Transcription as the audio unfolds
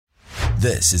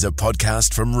This is a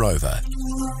podcast from Rover.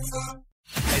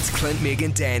 It's Clint, Meg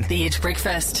and Dan. The Edge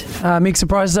Breakfast. Meg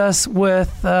surprised us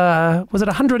with, was it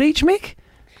 100 each, Meg?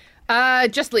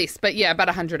 Just less, but yeah, about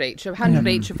 100 each. 100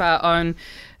 each of our own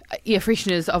air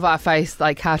fresheners of our face,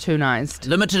 like cartoonised.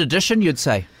 Limited edition, you'd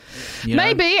say? You know?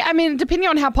 Maybe. I mean, depending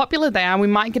on how popular they are, we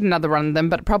might get another run of them,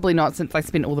 but probably not since I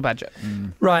spent all the budget.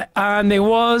 Right. There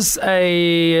was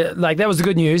that was the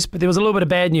good news, but there was a little bit of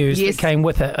bad news that came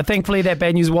with it. Thankfully, that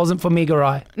bad news wasn't for Meg or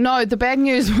I. No, the bad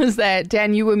news was that,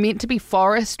 Dan, you were meant to be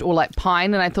forest or like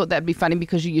pine, and I thought that'd be funny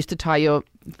because you used to tie your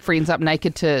friends up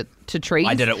naked to trees.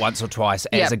 I did it once or twice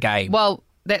as a game. Well,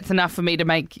 that's enough for me to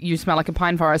make you smell like a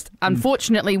pine forest.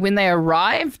 Unfortunately, when they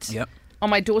arrived on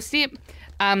my doorstep,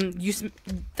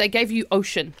 they gave you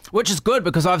ocean. Which is good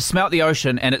because I've smelt the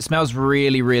ocean and it smells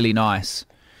really, really nice.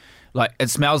 Like, it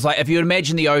smells like, if you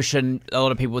imagine the ocean, a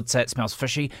lot of people would say it smells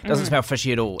fishy. It doesn't smell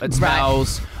fishy at all. It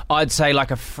smells, I'd say, like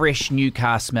a fresh new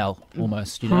car smell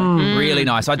almost, you know. Really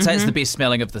nice. I'd say it's the best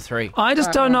smelling of the three. I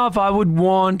just don't know if I would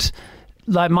want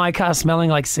like my car smelling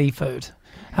like seafood.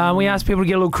 We asked people to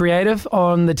get a little creative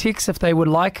on the text if they would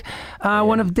like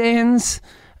one of Dan's,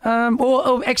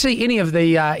 or actually any of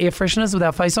the air fresheners with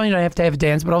our face on. You don't have to have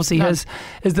Dan's, but obviously his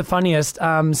is the funniest,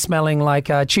 smelling like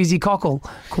cheesy cockle,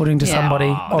 according to somebody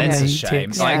on that's the a shame.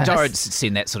 text. Like, don't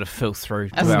send that sort of filth through.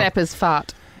 A snapper's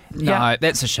fart. No,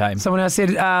 that's a shame. Someone else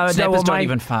said, Snappers don't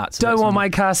even fart. So don't want my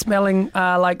car smelling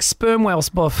like sperm whale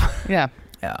spoof. Yeah.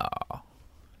 Oh.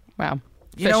 Wow.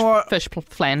 You know what? Fish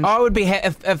flange. I would be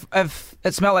if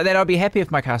it smelled like that. I'd be happy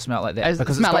if my car smelled like that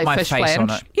because it's got like my fish face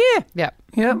flange? on it. Yeah.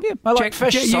 Yeah, I like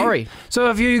fish. Sorry. So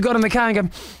if you got in the car and go,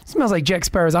 it smells like Jack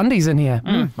Sparrow's undies in here.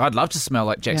 I'd love to smell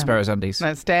like Jack Sparrow's undies.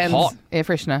 That's Dan's Hot. air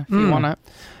freshener if you want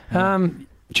it.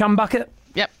 Chum bucket.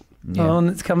 Yep. Oh, and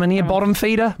it's coming here. Bottom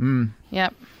feeder.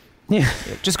 Yep. Yeah.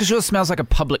 Just because yours smells like a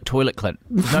public toilet, Clint.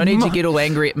 No need to get all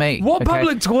angry at me. What okay?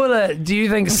 public toilet do you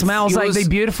think smells like the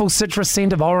beautiful citrus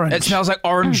scent of orange? It smells like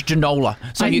orange granola.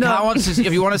 So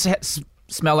if you want to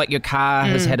smell like your car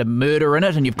has had a murder in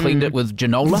it and you've cleaned it with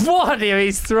granola. What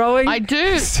he's throwing? I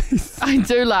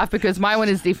do laugh because my one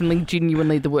is definitely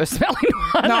genuinely the worst smelling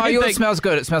one. No, yours smells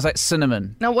good. It smells like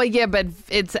cinnamon. No, well, yeah, but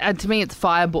it's to me it's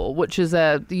Fireball, which is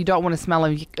you don't want to smell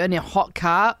in a hot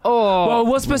car. Oh, well, it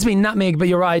was supposed to be nutmeg, but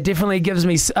you're right. It definitely gives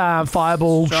me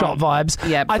Fireball shot vibes.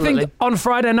 Yeah, absolutely. I think on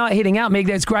Friday night heading out, Meg,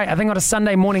 that's great. I think on a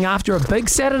Sunday morning after a big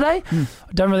Saturday, I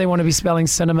don't really want to be smelling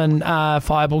cinnamon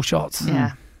Fireball shots.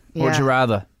 Yeah. What would you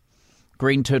rather?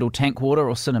 Green turtle tank water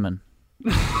or cinnamon?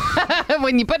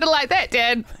 When you put it like that,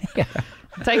 Dad.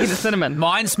 Take it to cinnamon.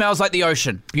 Mine smells like the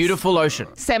ocean. Beautiful ocean.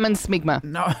 Salmon smegma.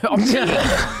 No,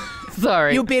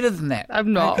 Sorry. You're better than that.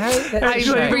 I'm not. Okay?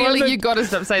 You got to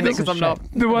stop saying that because I'm not.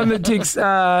 The one that takes,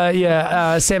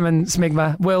 salmon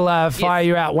smegma will fire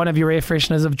you out one of your air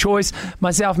fresheners of choice.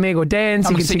 Myself, Meg, or Dan, so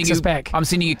you can text us back. I'm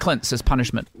sending you Clint's as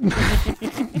punishment.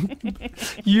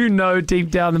 You know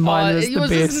deep down the mind is the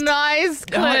best. Yours is nice,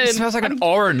 Clint. Oh, it smells like an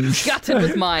orange. Gutted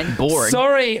with mine. Boring.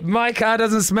 Sorry, my car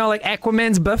doesn't smell like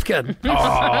Aquaman's Bifkin.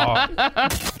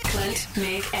 Clint,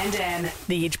 Meg and Dan.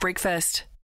 The Edge Breakfast.